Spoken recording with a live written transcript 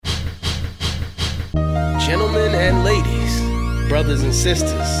Gentlemen and ladies, brothers and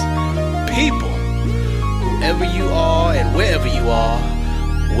sisters, people, whoever you are and wherever you are,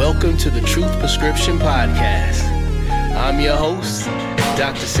 welcome to the Truth Prescription Podcast. I'm your host,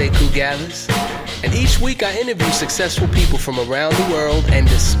 Dr. Sekou Gathers, and each week I interview successful people from around the world and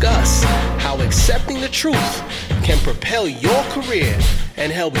discuss how accepting the truth can propel your career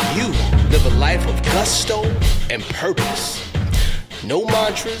and help you live a life of gusto and purpose. No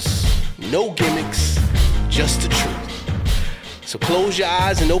mantras, no gimmicks, just the truth. So close your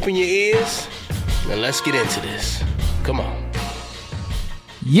eyes and open your ears, and let's get into this. Come on.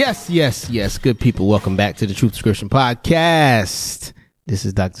 Yes. Good people, welcome back to the Truth Prescription Podcast. This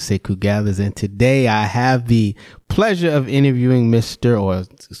is Dr. Sekou Gathers, and today I have the pleasure of interviewing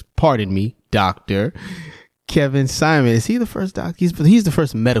Dr. Kevin Simon. Is he the first doctor? He's the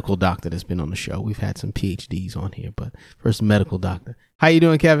first medical doctor that's been on the show. We've had some PhDs on here, but first medical doctor. How you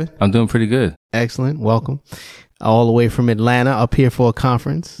doing, Kevin? I'm doing pretty good. Excellent. Welcome. All the way from Atlanta up here for a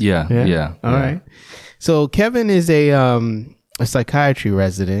conference. Yeah. All right. So Kevin is a psychiatry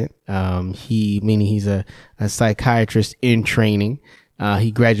resident. He's a psychiatrist in training.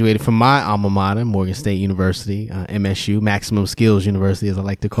 He graduated from my alma mater, Morgan State University, MSU, Maximum Skills University, as I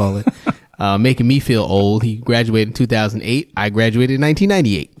like to call it. Making me feel old. He graduated in 2008. I graduated in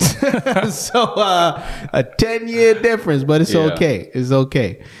 1998. So a 10-year difference, but it's okay. It's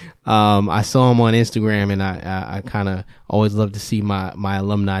okay. I saw him on Instagram, and I kind of always love to see my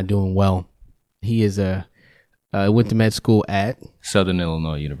alumni doing well. He is went to med school at Southern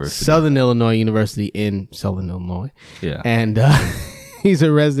Illinois University. Southern Illinois University in Southern Illinois. Yeah. And he's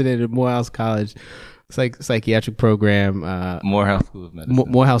a resident at Morehouse College psychiatric program. Morehouse School of Medicine.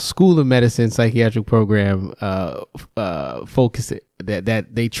 Morehouse School of Medicine psychiatric program focus that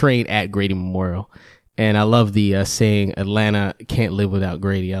they train at Grady Memorial. And I love the saying, Atlanta can't live without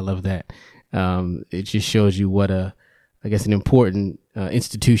Grady. I love that. It just shows you what an important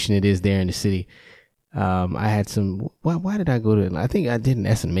institution it is there in the city. I had why did I go to Atlanta? I think I did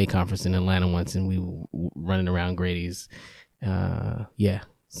an SMA conference in Atlanta once, and we were running around Grady's.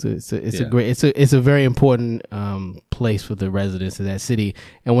 So it's a very important place for the residents of that city.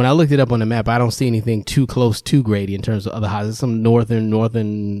 And when I looked it up on the map, I don't see anything too close to Grady in terms of other hospitals. Some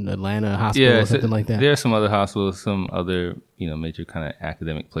northern Atlanta hospital or something like that. There are some other hospitals, some other major kind of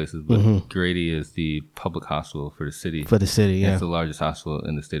academic places, but Grady is the public hospital for the city. For the city, yeah. It's the largest hospital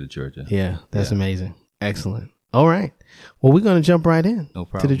in the state of Georgia. Yeah, that's amazing. Excellent. All right. Well, we're going to jump right in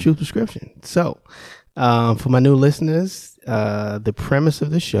to the Truth Prescription. So, for my new listeners, the premise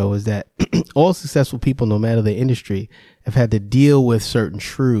of the show is that all successful people, no matter their industry, have had to deal with certain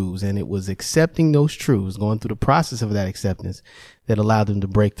truths, and it was accepting those truths, going through the process of that acceptance, that allowed them to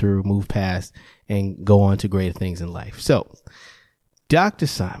break through, move past, and go on to greater things in life. So, Dr.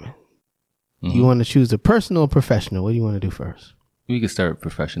 Simon, you want to choose a personal or professional? What do you want to do first? We can start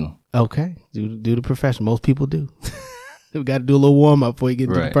professional. Okay, do the professional. Most people do. We got to do a little warm up before you get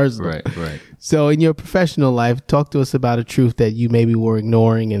into the personal. Right. So in your professional life, talk to us about a truth that you maybe were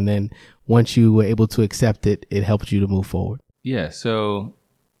ignoring, and then once you were able to accept it, it helped you to move forward. Yeah. So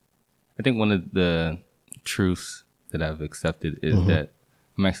I think one of the truths that I've accepted is that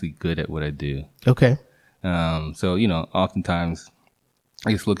I'm actually good at what I do. Okay. So, oftentimes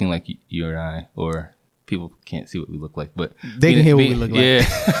I guess looking like you and I, or people can't see what we look like, but they can hear what we look like.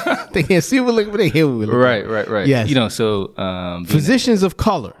 Yeah. They can't see what we look like, but they hear what we look like. Right. Yes. So physicians of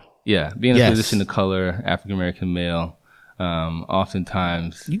color. Yeah, being a physician of color, African American male,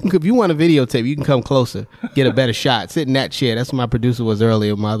 oftentimes if you want a videotape, you can come closer, get a better shot. Sit in that chair. That's what my producer was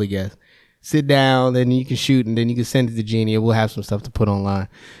earlier, my other guest. Sit down, then you can shoot, and then you can send it to Jeannie, and we'll have some stuff to put online.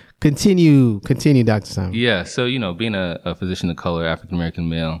 Continue, Dr. Simon. Yeah, so being a physician of color, African American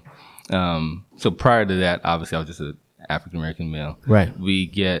male. So prior to that, obviously, I was just an African American male. Right. We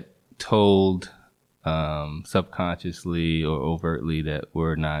get told subconsciously or overtly that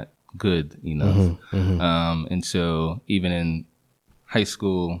we're not good enough. And so even in high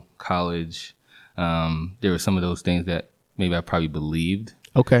school, college, there were some of those things that maybe I probably believed.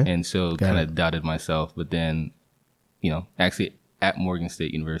 Okay. And so kind of doubted myself. But then, actually at Morgan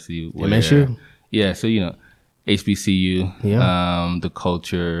State University. MSU? Yeah, so, HBCU, the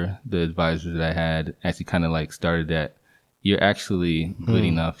culture, the advisors that I had actually kind of like started that you're actually good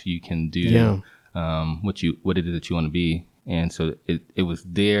enough. You can do what it is that you want to be. And so it was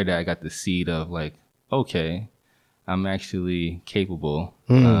there that I got the seed of like, okay, I'm actually capable.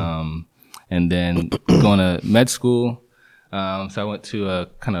 And then going to med school. So I went to a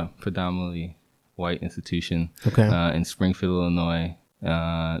kind of predominantly white institution in Springfield, Illinois.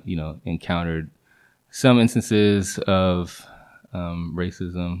 Encountered some instances of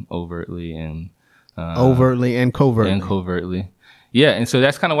racism overtly and overtly and covertly. Yeah, and so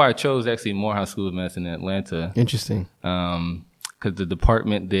that's kind of why I chose actually Morehouse School of Medicine in Atlanta. Interesting. Because the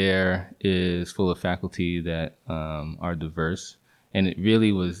department there is full of faculty that are diverse. And it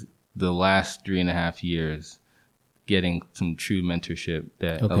really was the last 3.5 years getting some true mentorship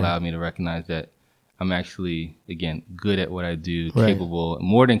that allowed me to recognize that I'm actually, again, good at what I do, capable,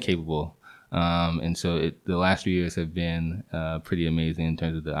 more than capable. And so the last 3 years have been pretty amazing in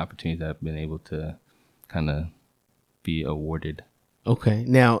terms of the opportunities that I've been able to kind of be awarded. Okay.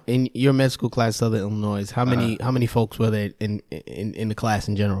 Now, in your med school class, Southern Illinois, how many folks were there in the class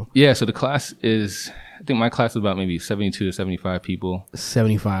in general? Yeah, so the class is, I think my class was about maybe 72 to 75 people.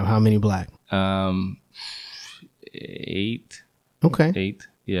 75. How many black? 8. Okay. 8.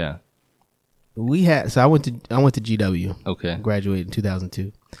 Yeah. I went to GW. Okay. Graduated in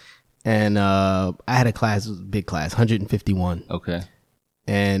 2002, and I had a class, big class, 151. Okay.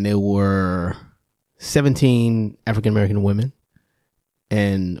 And there were 17 African American women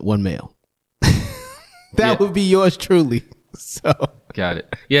and 1 male. That would be yours truly. So got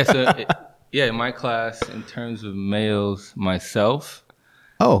it. Yeah. So in my class, in terms of males, myself.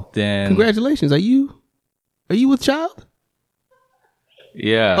 Oh, then congratulations. Are you with child?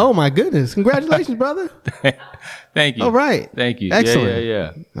 Yeah. Oh my goodness! Congratulations, brother. Thank you. All right. Thank you. Excellent.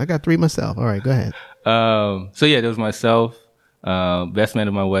 Yeah. I got 3 myself. All right, go ahead. So yeah, there was myself, best man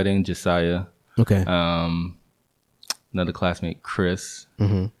at my wedding, Josiah. Okay. Another classmate, Chris.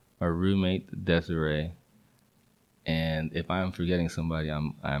 Mm-hmm. Our roommate, Desiree. And if I'm forgetting somebody,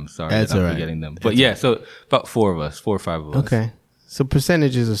 I'm sorry that I'm forgetting them. But yeah, so about 4 or 5 of us. Okay. So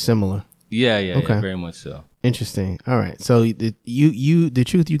percentages are similar. Yeah, very much so. Interesting. All right. So the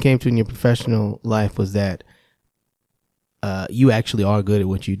truth you came to in your professional life was that you actually are good at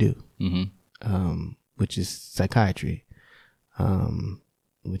what you do, which is psychiatry,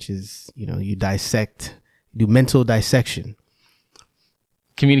 which is, you do mental dissection.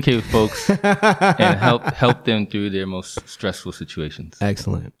 Communicate with folks and help them through their most stressful situations.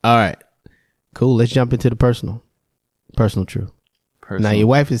 Excellent. All right. Cool. Let's jump into the personal truth. Now your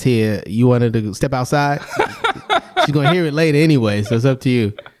wife is here. You wanted to step outside? She's gonna hear it later anyway, so it's up to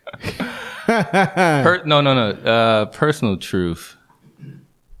you. No. Personal truth.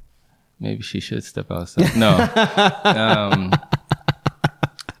 Maybe she should step outside. No.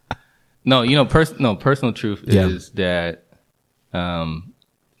 Personal truth is that, and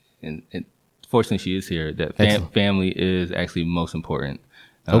fortunately she is here, that family is actually most important.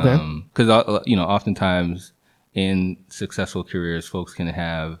 Okay. Because, oftentimes in successful careers, folks can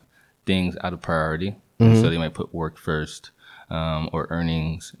have things out of priority. Mm-hmm. So they might put work first, or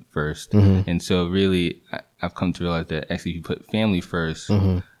earnings first. Mm-hmm. And so really, I've come to realize that actually if you put family first,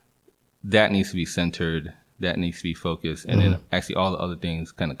 that needs to be centered, that needs to be focused, and then actually all the other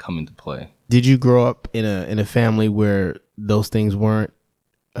things kind of come into play. Did you grow up in a family where those things weren't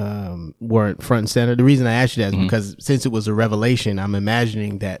front and center? The reason I asked you that is because since it was a revelation, I'm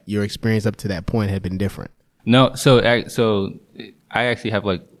imagining that your experience up to that point had been different. No, so I actually have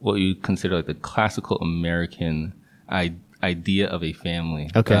like what you consider like the classical American idea of a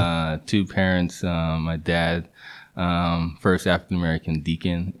family. Okay. 2 parents. My dad, first African American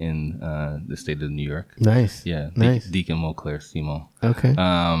deacon in the state of New York. Nice. Yeah. Nice. Deacon Montclair Simo. Okay.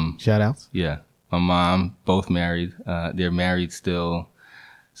 Shout outs. Yeah. My mom, both married. They're married still.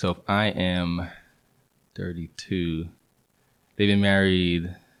 So if I am 32, they've been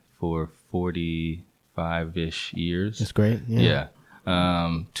married for 45-ish years. That's great. Yeah.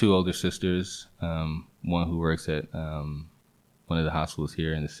 2 older sisters, one who works at one of the hospitals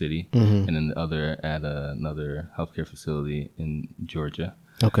here in the city, and then the other at another healthcare facility in Georgia.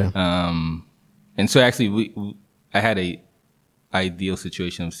 Okay. And so actually I had a ideal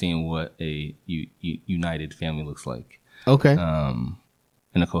situation of seeing what a united family looks like. Okay.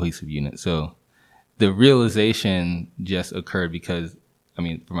 In a cohesive unit. So the realization just occurred because,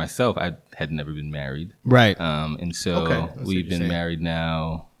 for myself, I had never been married. Right. And so we've been married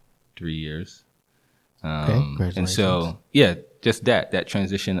now 3 years. Okay. Congratulations. And so, yeah, just that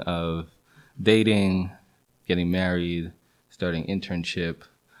transition of dating, getting married, starting internship,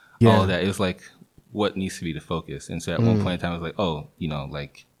 all of that. It was like what needs to be the focus. And so at one point in time, I was like,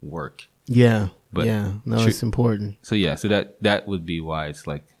 like work. Yeah. But it's important. So yeah, so that would be why it's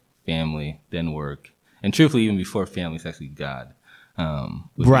like family, then work. And truthfully, even before family, it's actually God.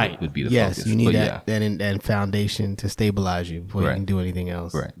 Would be the focus. Yes, you need that foundation to stabilize you before you can do anything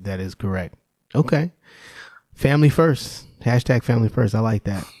else. Right. That is correct. Okay. Family first. # family first. I like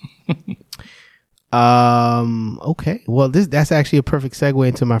that. Okay. Well, that's actually a perfect segue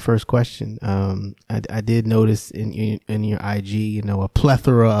into my first question. I did notice in your IG, a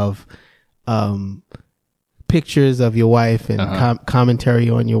plethora of pictures of your wife and commentary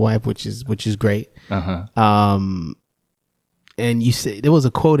on your wife, which is great. And you said there was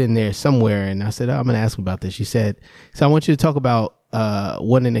a quote in there somewhere, and I said, I'm going to ask about this. You said, so I want you to talk about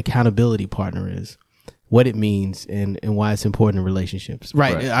what an accountability partner is, what it means, and why it's important in relationships.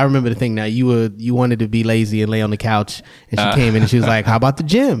 Right. I remember the thing now. You wanted to be lazy and lay on the couch, and she came in and she was like, how about the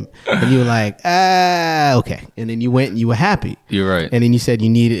gym? And you were like, okay. And then you went and you were happy. You're right. And then you said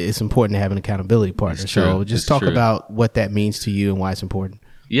it's important to have an accountability partner. So just talk about what that means to you and why it's important.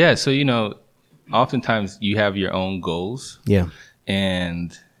 Yeah. So, oftentimes you have your own goals. Yeah.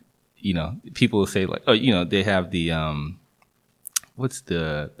 And, people will say like, they have the, what's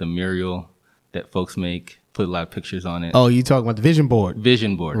the mural that folks make, put a lot of pictures on it. Oh, you talking about the vision board?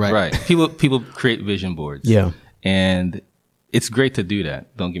 Vision board, right. People create vision boards. Yeah. And it's great to do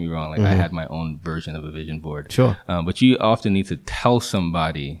that. Don't get me wrong. Like I had my own version of a vision board. Sure. But you often need to tell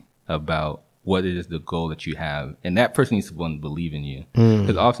somebody about what it is the goal that you have. And that person needs to want to believe in you.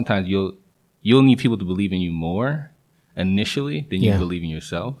 Because oftentimes you'll need people to believe in you more initially than you believe in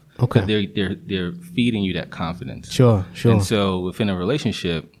yourself. Okay. They're feeding you that confidence. Sure. And so within a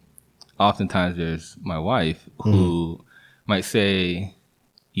relationship, oftentimes there's my wife who might say,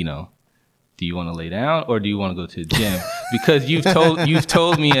 do you want to lay down or do you want to go to the gym? Because you've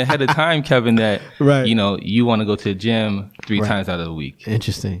told me ahead of time, Kevin, that you want to go to the gym 3 times out of the week.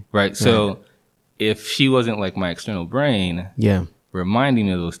 Interesting. Right. So if she wasn't like my external brain, reminding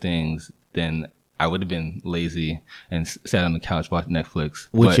me of those things, then I would have been lazy and sat on the couch watching Netflix.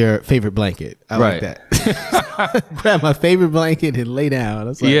 With your favorite blanket. I like that. Grab my favorite blanket and lay down. I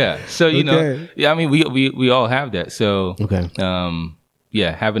was like, So, I mean, we all have that. So,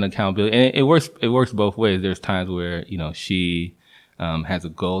 having accountability. And it works both ways. There's times where, she has a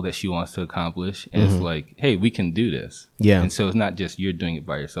goal that she wants to accomplish. And it's like, hey, we can do this. Yeah. And so it's not just you're doing it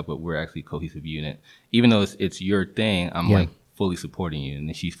by yourself, but we're actually a cohesive unit. Even though it's your thing, I'm like fully supporting you. And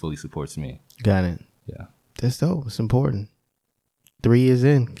then she fully supports me. Got it. Yeah. That's dope. It's important. 3 years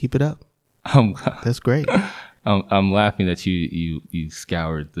in. Keep it up. That's great. I'm laughing that you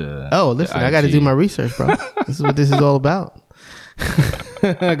scoured the. Oh, listen, I got to do my research, bro. This is what this is all about.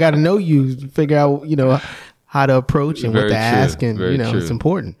 I got to know you, figure out, how to approach and what to ask, and it's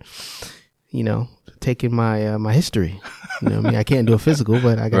important. Taking my history. I can't do a physical,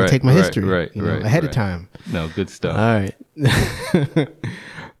 but I got to take my history ahead of time. No, good stuff. All right.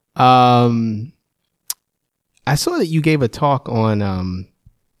 I saw that you gave a talk on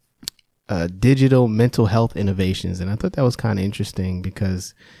digital mental health innovations, and I thought that was kind of interesting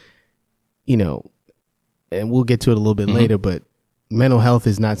because, and we'll get to it a little bit later, but mental health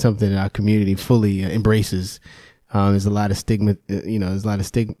is not something that our community fully embraces. There's a lot of stigma,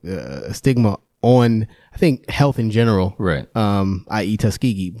 stigma on, I think, health in general, right? I.e.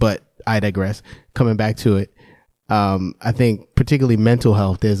 Tuskegee, but I digress. Coming back to it. I think particularly mental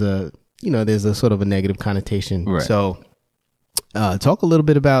health, there's a sort of a negative connotation. Right. So, talk a little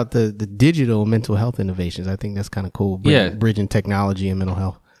bit about the digital mental health innovations. I think that's kind of cool. Bridging technology and mental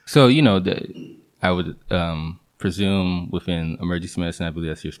health. So, I would presume within emergency medicine, I believe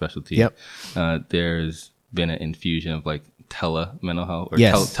that's your specialty. Yep. There's been an infusion of like mental health or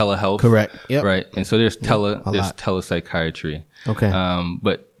telehealth. Correct. Yep. Right. And so there's telepsychiatry. Okay.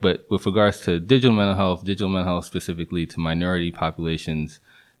 But with regards to digital mental health specifically to minority populations,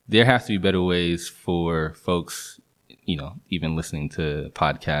 there has to be better ways for folks, even listening to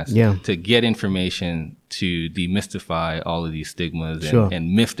podcasts, to get information to demystify all of these stigmas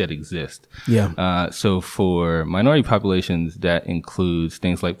and myths that exist. Yeah. So for minority populations, that includes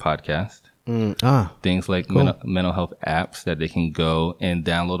things like podcasts. Things like mental health apps that they can go and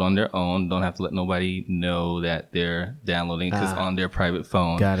download on their own. Don't have to let nobody know that they're downloading because on their private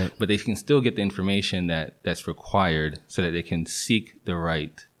phone. Got it. But they can still get the information that's required so that they can seek the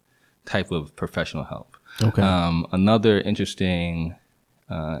right type of professional help. Okay. Another interesting,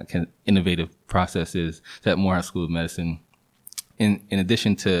 innovative process is that Morehouse School of Medicine, in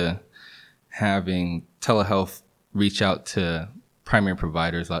addition to having telehealth reach out to primary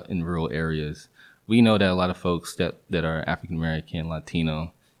providers in rural areas, we know that a lot of folks that are African American,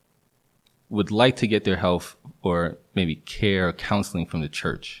 Latino, would like to get their health or maybe care or counseling from the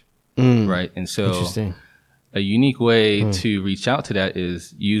church, right? And so a unique way to reach out to that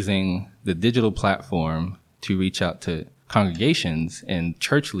is using the digital platform to reach out to congregations and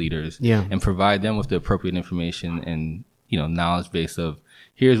church leaders and provide them with the appropriate information and, knowledge base of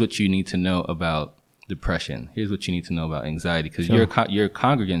here's what you need to know about depression. Here's what you need to know about anxiety, because your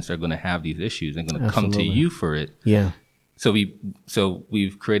congregants are going to have these issues and going to come to you for it. Yeah. So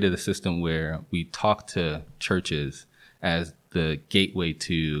we've created a system where we talk to churches as the gateway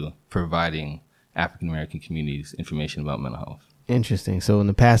to providing African American communities information about mental health. Interesting. So when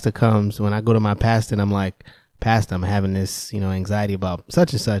the pastor comes, when I go to my pastor and I'm like, Pastor, I'm having this, anxiety about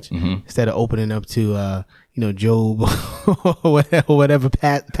such and such, instead of opening up to, Job or whatever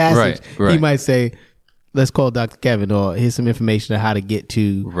passage, right. He might say, let's call Dr. Kevin, or here's some information on how to get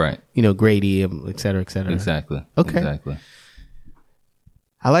to, Grady, et cetera, et cetera. Exactly. Okay. Exactly.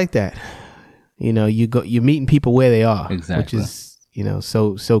 I like that. You're meeting people where they are, exactly. Which is,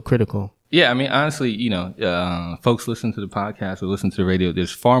 so critical. Yeah, I mean, honestly, folks listen to the podcast or listen to the radio.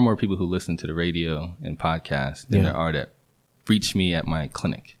 There's far more people who listen to the radio and podcasts than there are that reach me at my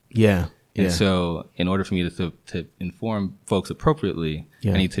clinic. Yeah. And so in order for me to inform folks appropriately, I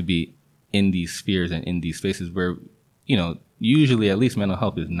need to be in these spheres and in these spaces where, usually at least mental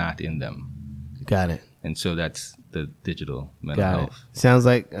health is not in them. Got it. And so that's the digital mental health. Sounds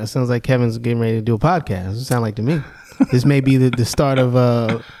like Kevin's getting ready to do a podcast. It sounds like to me. This may be the start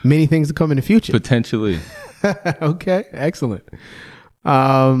of many things to come in the future. Potentially. Okay, excellent.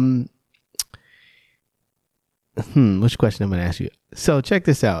 Which question I'm going to ask you? So check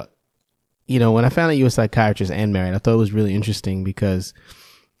this out. When I found out you were a psychiatrist and married, I thought it was really interesting because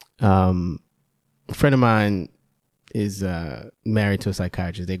a friend of mine is married to a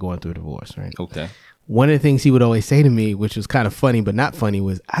psychiatrist. They're going through a divorce, right? Okay. One of the things he would always say to me, which was kind of funny but not funny,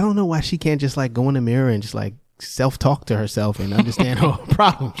 was, I don't know why she can't just like go in the mirror and just like self-talk to herself and understand her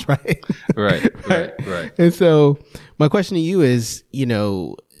problems, right? Right. And so my question to you is,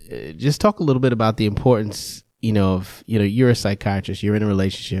 just talk a little bit about the importance, of, you're a psychiatrist, you're in a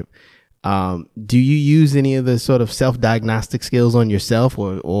relationship. Do you use any of the sort of self-diagnostic skills on yourself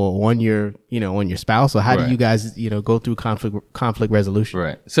or on your, on your spouse? Or how do you guys, go through conflict resolution?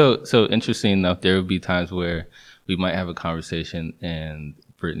 Right. So interesting enough, there would be times where we might have a conversation and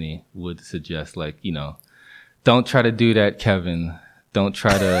Brittany would suggest like, don't try to do that, Kevin. Don't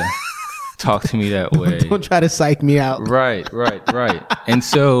try to talk to me that way. Don't try to psych me out. Right. And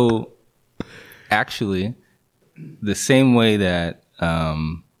so actually the same way that,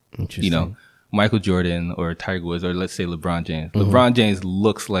 Michael Jordan or Tiger Woods, or let's say LeBron James. Mm-hmm. LeBron James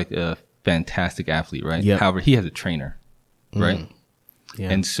looks like a fantastic athlete, right? Yep. However, he has a trainer, right?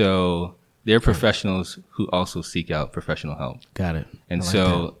 Yeah. And so they're professionals who also seek out professional help. Got it. And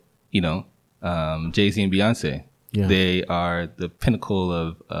so, Jay-Z and Beyonce, they are the pinnacle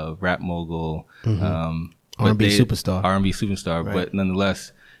of rap mogul, R&B superstar, right. But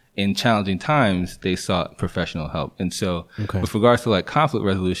nonetheless, in challenging times, they sought professional help. And so with regards to like conflict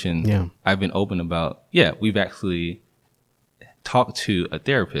resolution, I've been open about, we've actually talked to a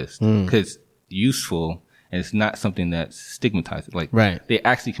therapist because it's useful and it's not something that's stigmatized. Like they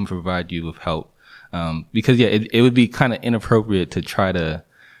actually can provide you with help. Because it would be kind of inappropriate to try to,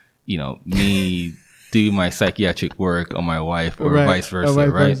 me do my psychiatric work on my wife or vice versa,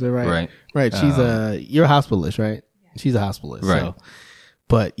 right. She's you're a hospitalist, right? She's a hospitalist. Right. So.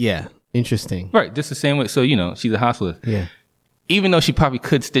 But interesting. Right. Just the same way. So, she's a hospitalist. Yeah. Even though she probably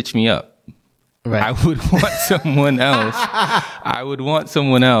could stitch me up, I would want someone else. I would want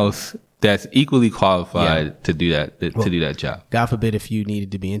someone else that's equally qualified to do that, to do that job. God forbid if you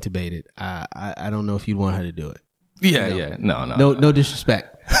needed to be intubated. I don't know if you'd want her to do it. Yeah. No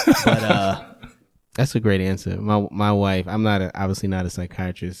disrespect. But that's a great answer. My wife, I'm obviously not a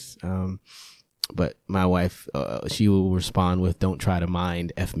psychiatrist. But my wife, she will respond with, "Don't try to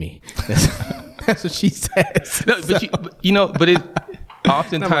mind F me." That's what she says. No, but but it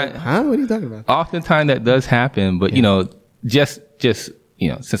oftentimes, what are you talking about? Oftentimes that does happen, but just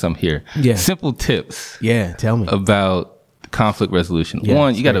since I'm here, simple tips. Yeah, tell me about conflict resolution.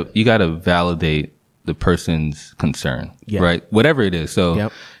 One, you gotta validate the person's concern, right? Whatever it is. So,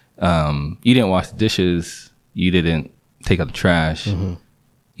 you didn't wash the dishes, you didn't take out the trash. Mm-hmm.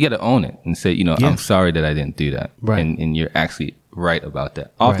 You got to own it and say, I'm sorry that I didn't do that. Right. And you're actually right about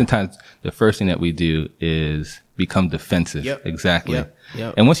that. Oftentimes, the first thing that we do is become defensive. Yep. Exactly.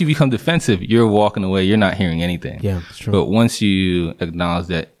 Yep. And once you become defensive, you're walking away. You're not hearing anything. Yeah, that's true. But once you acknowledge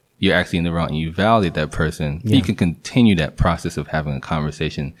that you're actually in the wrong and you validate that person, you can continue that process of having a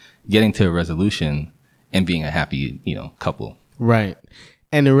conversation, getting to a resolution, and being a happy, couple. Right.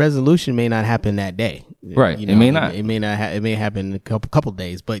 And the resolution may not happen that day. Right. It may not. It may not. It may happen in a couple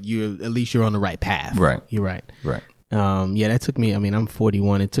days, but at least you're on the right path. Right. You're right. Right. That took me. I mean, I'm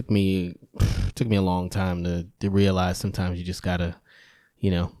 41. It took me a long time to realize sometimes you just gotta,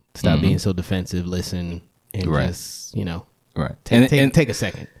 stop being so defensive, listen, and just, take a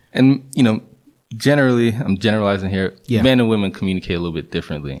second. And generally, I'm generalizing here. Yeah. Men and women communicate a little bit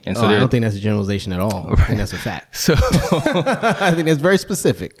differently, and so I don't think that's a generalization at all. I think that's a fact. So I think that's very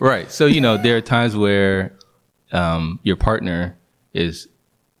specific. Right. So there are times where your partner is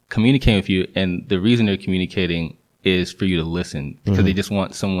communicating with you, and the reason they're communicating is for you to listen, because they just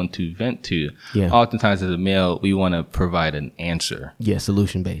want someone to vent to. Yeah. Oftentimes as a male, we want to provide an answer. Yeah,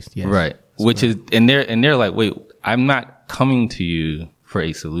 solution based. Yes. Right. Which is, and they're like, wait, I'm not coming to you for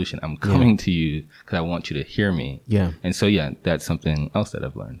a solution. I'm coming to you because I want you to hear me. Yeah. And so, that's something else that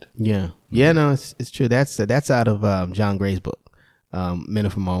I've learned. Yeah. Yeah, no, it's true. That's out of John Gray's book, Men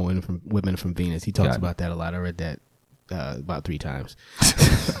Are From Mars, Women Are From Venus. He talks about that a lot. I read that about 3 times.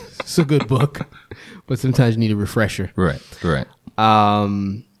 It's a good book, but sometimes you need a refresher. Right. All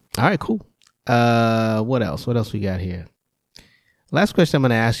right, cool. What else we got here? Last question I'm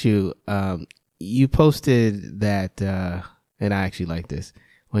going to ask you. You posted that, and I actually like this.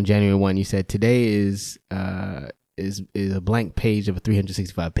 On January 1, you said today is a blank page of a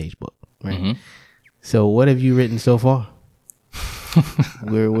 365 page book, right? Mm-hmm. So what have you written so far?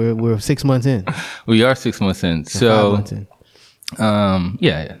 We're 6 months in. We are 6 months in. So 5 months in.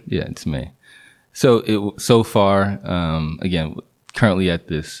 It's May. So far, again, currently at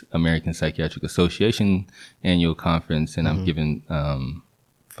this American Psychiatric Association annual conference, and I've given,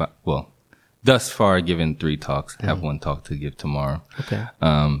 thus far given 3 talks. I have 1 talk to give tomorrow. Okay.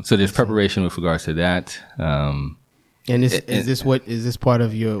 So there's preparation with regards to that. And is this part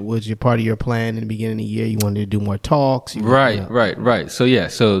of your plan in the beginning of the year? You wanted to do more talks? Right. So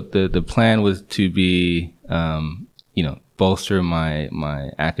the plan was to be, bolster my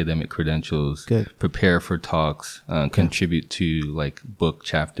academic credentials, prepare for talks, contribute to like book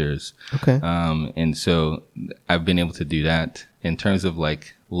chapters. Okay. And so I've been able to do that. In terms of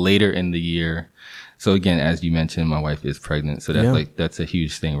like later in the year. So again, as you mentioned, my wife is pregnant. So that's that's a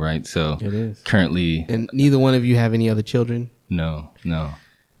huge thing, right? So it is. Currently. And neither one of you have any other children? No.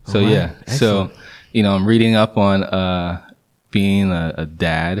 So Excellent. So, I'm reading up on, being a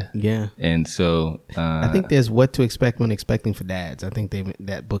dad. Yeah. And so, I think there's What to Expect When Expecting for Dads. I think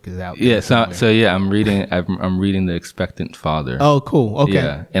that book is out. Yeah. I'm reading The Expectant Father. Oh, cool. Okay.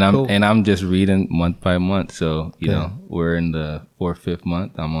 Yeah. And I'm just reading month by month. So, we're in the 4th, 5th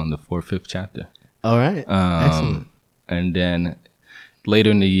month. I'm on the 4th, 5th chapter. All right. Excellent. And then later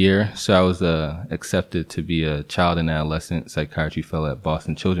in the year, so I was accepted to be a child and adolescent psychiatry fellow at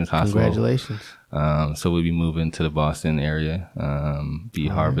Boston Children's Hospital. Congratulations. So we'll be moving to the Boston area, be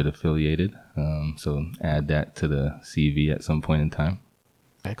Harvard affiliated. So add that to the CV at some point in time.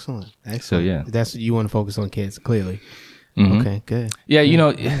 Excellent. So that's you want to focus on kids, clearly. Mm-hmm. Okay, good.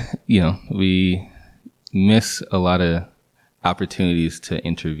 Yeah, we miss a lot of opportunities to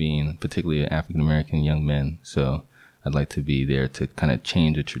intervene, particularly African American young men. So I'd like to be there to kind of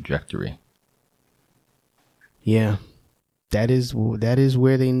change the trajectory. Yeah, that is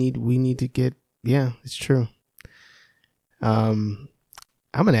where we need to get. Yeah, it's true. I'm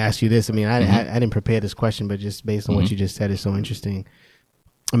going to ask you this. I mean, I didn't prepare this question, but just based on what you just said, it's so interesting.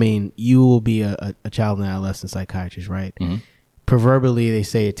 I mean, you will be a child and adolescent psychiatrist, right? Mm-hmm. Proverbially, they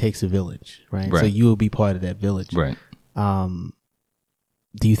say it takes a village, right? So you will be part of that village. Right. Do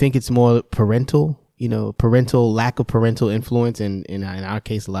you think it's more parental, lack of parental influence, and in our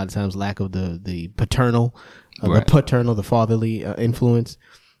case, a lot of times lack of the paternal, the fatherly influence?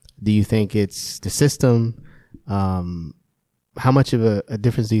 Do you think it's the system? How much of a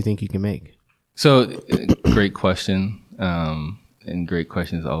difference do you think you can make? So, great question. And great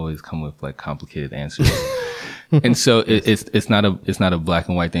questions always come with like complicated answers. And so it's not a black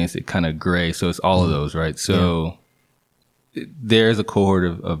and white thing. It's kind of gray. So it's all of those, right? So there's a cohort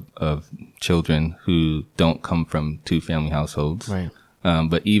of children who don't come from 2-family households. Right.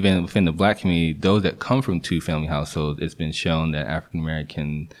 But even within the black community, those that come from 2-family households, it's been shown that African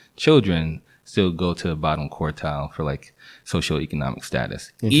American children still go to the bottom quartile for like socioeconomic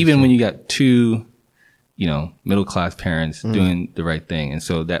status. Even when you got 2, middle class parents doing the right thing. And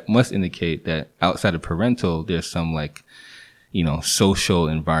so that must indicate that outside of parental, there's some like, social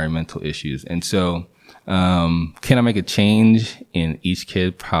environmental issues. And so, can I make a change in each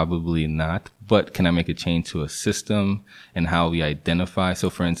kid? Probably not. But can I make a change to a system and how we identify? So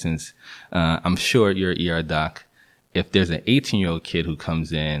for instance, I'm sure you're an ER doc. If there's an 18-year-old kid who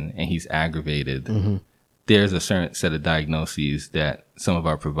comes in and he's aggravated, there's a certain set of diagnoses that some of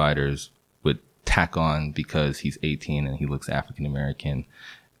our providers would tack on because he's 18 and he looks African American.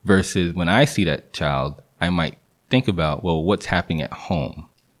 Versus when I see that child, I might think about, well, what's happening at home?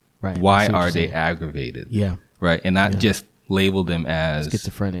 Right. Why are they aggravated? Yeah. Right. And not just label them as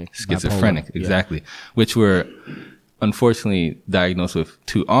schizophrenic. Bipolar. Exactly. Which we're unfortunately diagnosed with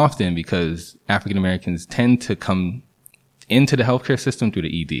too often because African Americans tend to come into the healthcare system through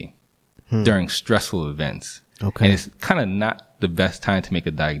the ED during stressful events. Okay. And it's kind of not the best time to make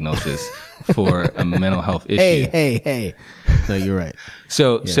a diagnosis for a mental health issue. Hey. No, you're right.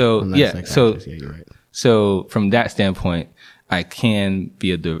 So you're right. So from that standpoint, I can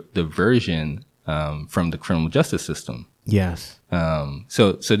be a diversion from the criminal justice system. Yes.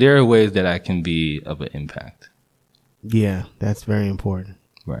 So there are ways that I can be of an impact. Yeah, that's very important.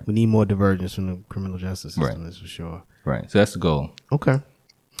 Right. We need more divergence from the criminal justice system, that's for sure. Right. So that's the goal. Okay. All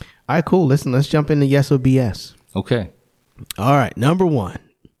right, cool. Listen, let's jump into yes or BS. Okay. All right. Number 1.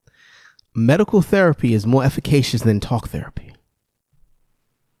 Medical therapy is more efficacious than talk therapy.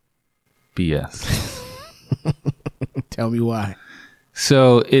 BS. Tell me why.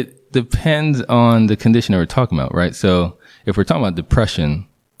 So it depends on the condition that we're talking about, right? So if we're talking about depression,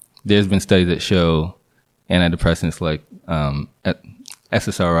 there's been studies that show antidepressants like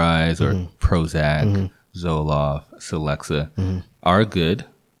SSRIs or Prozac, Zoloft, Celexa are good.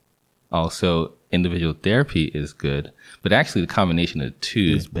 Also, individual therapy is good, but actually the combination of the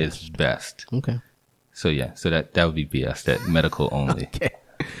two is best. Okay. So yeah, so that would be BS, that medical only. Okay.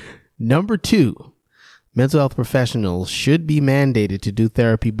 Number 2, mental health professionals should be mandated to do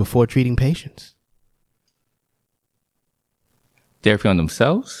therapy before treating patients. Therapy on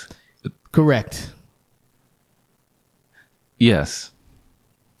themselves? Correct. Yes.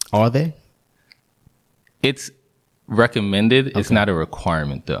 Are they? It's recommended. Okay. It's not a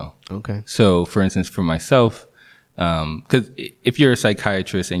requirement, though. Okay. So, for instance, for myself, because if you're a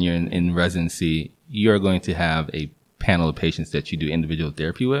psychiatrist and you're in residency, you're going to have a panel of patients that you do individual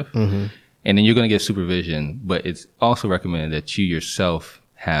therapy with, and then you're going to get supervision. But it's also recommended that you yourself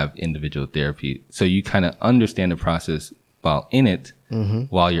have individual therapy, so you kind of understand the process while in it,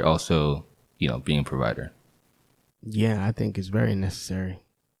 while you're also, being a provider. Yeah, I think it's very necessary.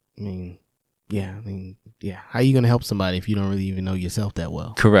 How are you going to help somebody if you don't really even know yourself that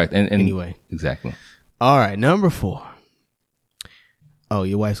well? Correct. And anyway. Exactly. All right. Number 4. Oh,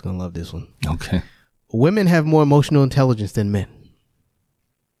 your wife's going to love this one. Okay. Women have more emotional intelligence than men.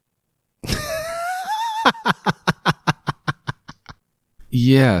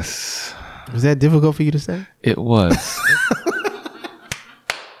 Yes. Was that difficult for you to say? It was.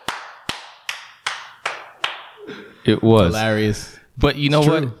 It was hilarious. But you know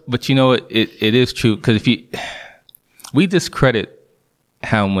what? But you know what? It is true, because we discredit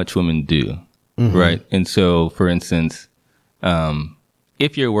how much women do, right? And so, for instance,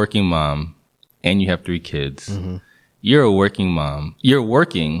 if you're a working mom and you have 3 kids, you're a working mom. You're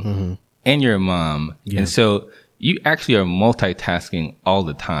working and you're a mom, and so you actually are multitasking all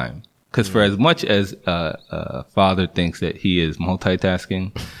the time. Because for as much as a father thinks that he is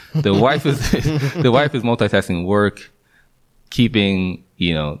multitasking, the wife is multitasking work, keeping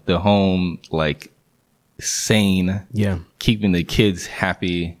the home sane, keeping the kids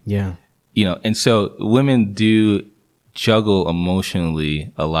happy, and so women do juggle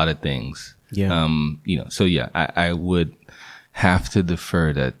emotionally a lot of things, So yeah, I would have to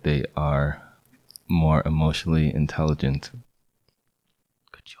defer that they are more emotionally intelligent.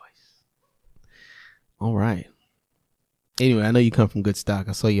 All right. Anyway, I know you come from good stock.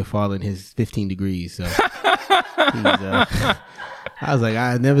 I saw your father in his 15 degrees. So I was like,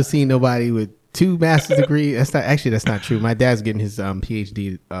 I've never seen nobody with 2 master's degrees. That's not true. My dad's getting his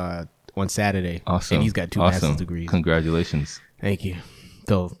PhD on Saturday. Awesome. And he's got 2 master's degrees. Congratulations. Thank you.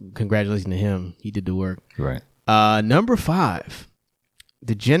 So congratulations to him. He did the work. Right. Number 5,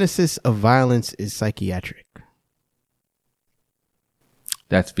 the genesis of violence is psychiatric.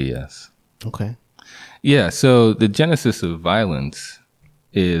 That's BS. Okay. Yeah, so the genesis of violence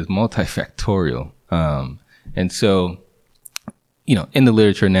is multifactorial. And so, in the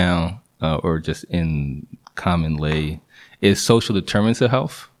literature now, or just in common lay, is social determinants of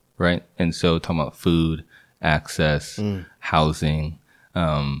health, right? And so talking about food, access, housing.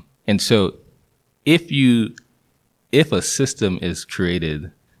 And so if a system is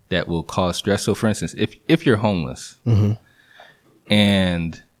created that will cause stress, so for instance, if you're homeless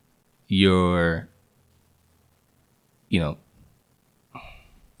and you're,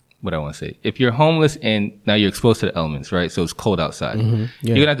 what I want to say, if you're homeless and now you're exposed to the elements, right? So it's cold outside.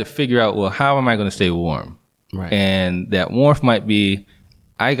 You're going to have to figure out, well, how am I going to stay warm? Right. And that warmth might be,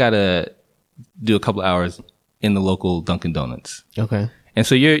 I got to do a couple of hours in the local Dunkin' Donuts. Okay. And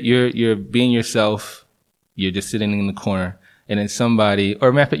so you're being yourself. You're just sitting in the corner, and then somebody,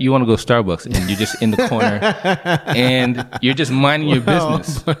 or matter of fact, you want to go Starbucks, and you're just in the corner, and you're just minding your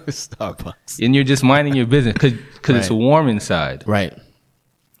business. Starbucks. And you're just minding your business because Right. it's warm inside. Right.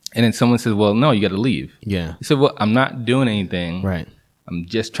 And then someone says, "Well, no, you got to leave." Yeah. You said, "Well, I'm not doing anything. Right. I'm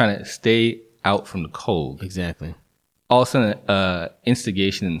just trying to stay out from the cold." Exactly. All of a sudden,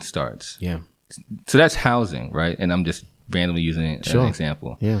 instigation starts. Yeah. So that's housing, right? And I'm just randomly using an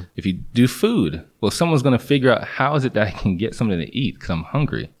example. Yeah. If you do food, well, someone's going to figure out how is it that I can get something to eat because I'm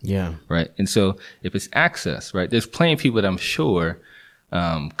hungry. Yeah. Right. And so if it's access, right, there's plenty of people that I'm sure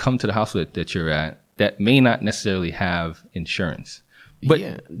come to the hospital that you're at that may not necessarily have insurance.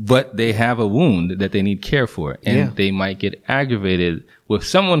 But they have a wound that they need care for. And they might get aggravated with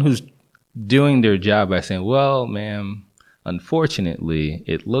someone who's doing their job by saying, well, ma'am, unfortunately,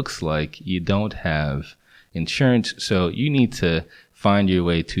 it looks like you don't have insurance, so you need to find your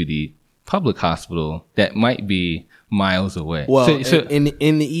way to the public hospital that might be miles away. Well, so in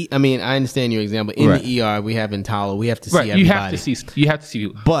the I mean, I understand your example. In the ER, we have Intalo. We have to see everybody. You have to see.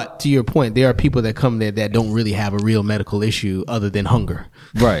 But to your point, there are people that come there that don't really have a real medical issue other than hunger.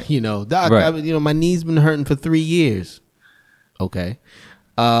 Right. Doc, my knee's been hurting for 3 years. Okay.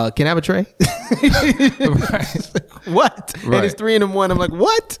 Can I have a tray? What? Right. And it's 3 a.m. I'm like,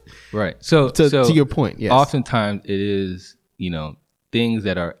 what? Right. So to your point, yes. Oftentimes it is, things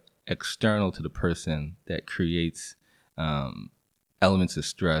that are external to the person that creates elements of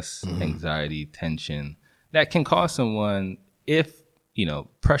stress, anxiety, tension that can cause someone, if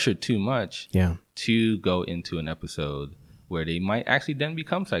pressured too much, to go into an episode where they might actually then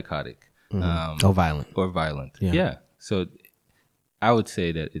become psychotic, or violent. Yeah. So I would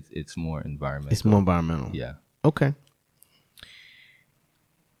say that it's more environmental. It's more environmental. Yeah. Okay.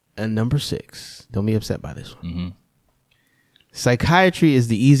 And number 6. Don't be upset by this one. Mm-hmm. Psychiatry is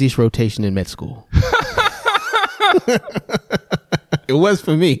the easiest rotation in med school. It was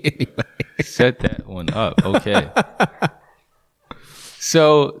for me anyway. Set that one up. Okay.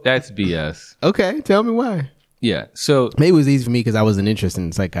 So that's BS. Okay. Tell me why. Yeah. So maybe it was easy for me because I wasn't interested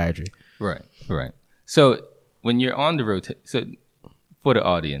in psychiatry. Right. So when you're on the rotation, for the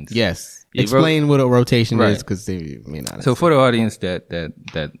audience. Yes. Explain what a rotation is, because they may not. So for the audience that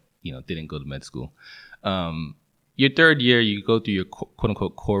didn't go to med school, your third year you go through your quote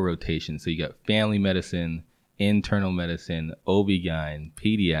unquote core rotation. So you got family medicine, internal medicine, OB-GYN,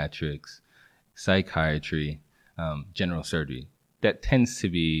 pediatrics, psychiatry, general surgery. That tends to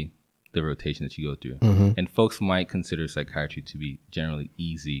be the rotation that you go through. Mm-hmm. And folks might consider psychiatry to be generally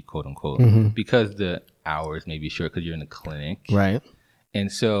easy, quote unquote, because the hours may be short because you're in a clinic. Right. And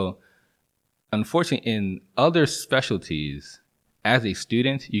so, unfortunately, in other specialties, as a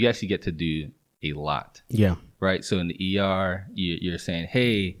student, you actually get to do a lot. Yeah. Right? So in the ER, you're saying,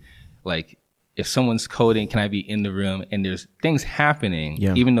 hey, like, if someone's coding, can I be in the room? And there's things happening,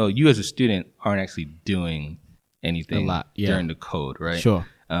 even though you as a student aren't actually doing anything during the code, right? Sure.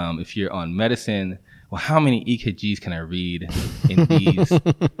 If you're on medicine, well, how many EKGs can I read in these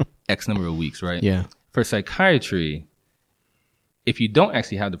X number of weeks, right? Yeah. For psychiatry, if you don't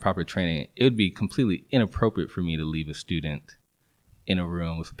actually have the proper training, it would be completely inappropriate for me to leave a student in a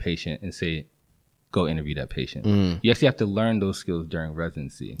room with a patient and say, go interview that patient. You actually have to learn those skills during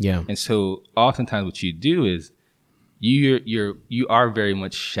residency. Yeah. And so oftentimes what you do is you are very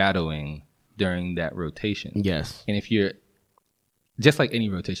much shadowing during that rotation. Yes. And if you're, just like any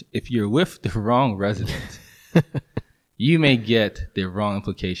rotation, if you're with the wrong resident, you may get the wrong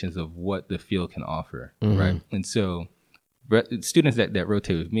implications of what the field can offer, right? And so students that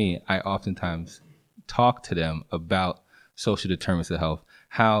rotate with me, I oftentimes talk to them about social determinants of health,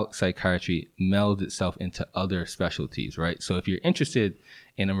 how psychiatry melds itself into other specialties, right? So if you're interested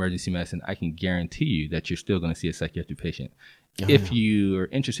in emergency medicine, I can guarantee you that you're still going to see a psychiatric patient. If you are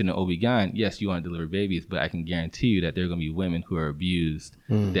interested in OB-GYN, yes, you want to deliver babies, but I can guarantee you that there are going to be women who are abused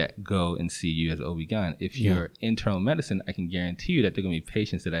that go and see you as an OB-GYN. If you're internal medicine, I can guarantee you that there are going to be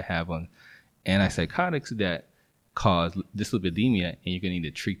patients that I have on antipsychotics that cause dyslipidemia, and you're going to need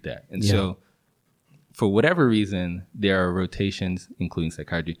to treat that. And so for whatever reason, there are rotations, including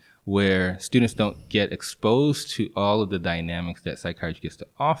psychiatry, where students don't get exposed to all of the dynamics that psychiatry gets to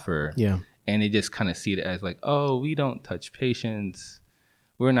offer. Yeah. And they just kind of see it as like, oh, we don't touch patients.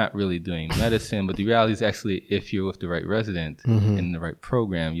 We're not really doing medicine. But the reality is actually, if you're with the right resident in the right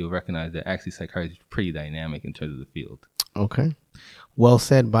program, you'll recognize that actually psychiatry is pretty dynamic in terms of the field. Okay. Well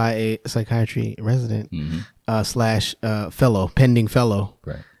said by a psychiatry resident slash fellow, pending fellow.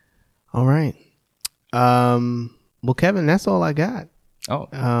 Right. All right. Well, Kevin, that's all I got. Oh.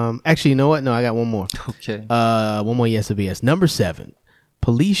 Actually, you know what? No, I got one more. Okay. One more yes or BS. Number 7.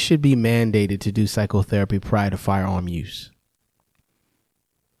 Police should be mandated to do psychotherapy prior to firearm use.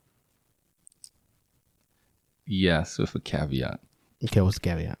 Yes, with a caveat. Okay, what's the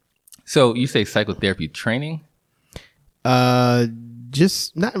caveat? So you say psychotherapy training?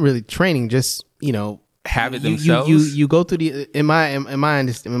 Just not really training, just, have it themselves. You go through the in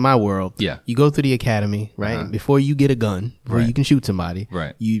my world. Yeah, you go through the academy, right? Before you get a gun, before you can shoot somebody,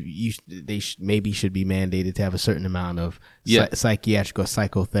 right? They maybe should be mandated to have a certain amount of psychiatric or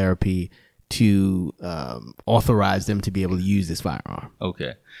psychotherapy to authorize them to be able to use this firearm.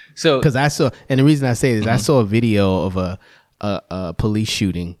 Okay, so because I saw, and the reason I say this, I saw a video of a police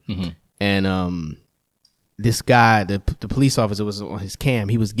shooting, and this guy, the police officer, was on his cam.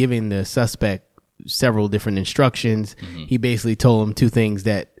 He was giving the suspect several different instructions. He basically told him two things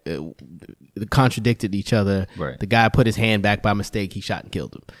that contradicted each other. Right. The guy put his hand back by mistake. He shot and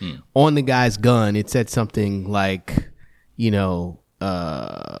killed him. On the guy's gun, it said something like,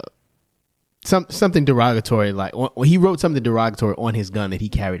 something derogatory, like he wrote something derogatory on his gun that he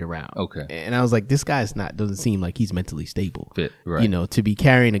carried around. Okay. And I was like, this guy's doesn't seem like he's mentally stable. Fit, right. To be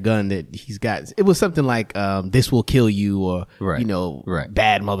carrying a gun that he's got. It was something like, this will kill you, or,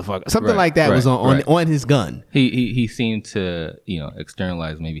 bad motherfucker. Something like that was on his gun. He seemed to,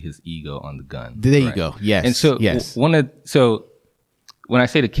 externalize maybe his ego on the gun. There you go. Yes. And so when I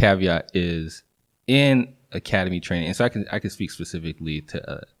say the caveat is in academy training, and so I can speak specifically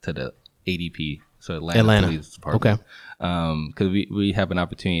to the ADP, so Atlanta Police Department. Okay. Because we have an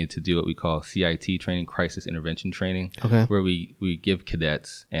opportunity to do what we call CIT training, crisis intervention training, where we give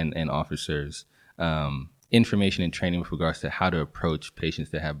cadets and officers information and training with regards to how to approach patients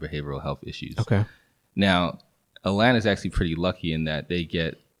that have behavioral health issues. Okay. Now, Atlanta is actually pretty lucky in that they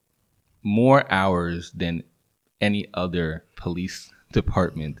get more hours than any other police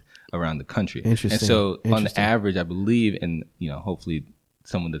department around the country. Interesting. And so on the average, I believe, and hopefully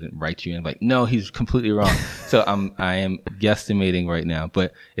someone doesn't write you in like, no, he's completely wrong. So I am guesstimating right now,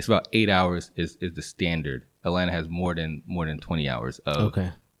 but it's about 8 hours is the standard. Atlanta has more than 20 hours of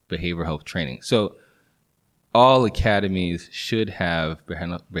behavioral health training. So all academies should have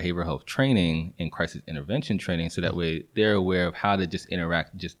behavioral health training and crisis intervention training, so that way they're aware of how to just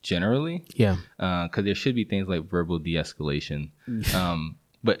interact just generally. Yeah. Because there should be things like verbal de-escalation.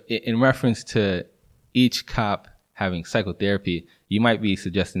 But in reference to each cop having psychotherapy, you might be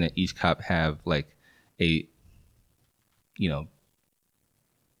suggesting that each cop have like a,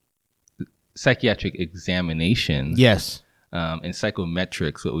 psychiatric examination. Yes. And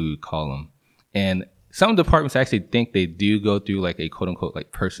psychometrics, what we would call them. And some departments actually think they do go through like a quote unquote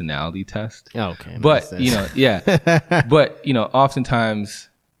like personality test. Okay. But, but, oftentimes,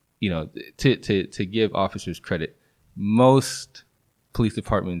 to give officers credit, most police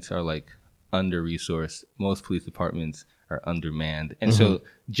departments are like under-resourced. Most police departments are undermanned. And so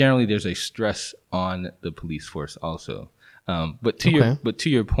generally there's a stress on the police force also. But to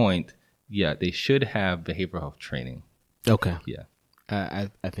your point, yeah, they should have behavioral health training. Okay. Yeah.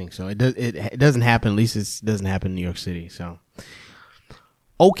 I think so. It doesn't happen. At least it doesn't happen in New York City. So,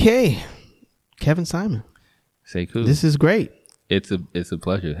 okay, Kevin Simon. Say cool. This is great. It's a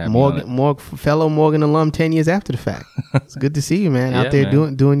pleasure having fellow Morgan alum 10 years after the fact. It's good to see you, man. Out there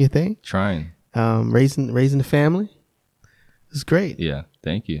doing your thing. Trying. Raising the family. It's great. Yeah.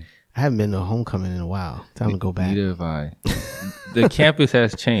 Thank you. I haven't been to a homecoming in a while. Time to go back. Neither have I. The campus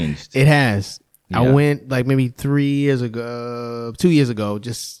has changed. It has. Yeah. I went like maybe 2 years ago.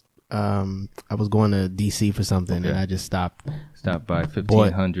 Just I was going to DC for something, and I just stopped. Stopped by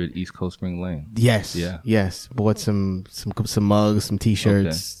 1500 East Coast Spring Lane. Yes. Yeah. Yes. Bought some mugs, some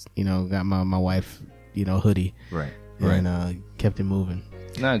T-shirts. Okay. Got my wife, hoodie. Right. And kept it moving.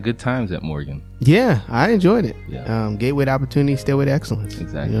 Good times at Morgan. Yeah, I enjoyed it. Yeah. Gateway to opportunity, stairway to excellence.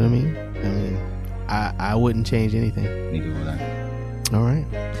 Exactly. You know what I mean? I wouldn't change anything. Neither would I. All right.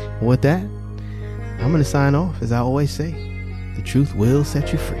 Well, with that, I'm going to sign off. As I always say, the truth will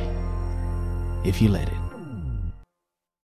set you free if you let it.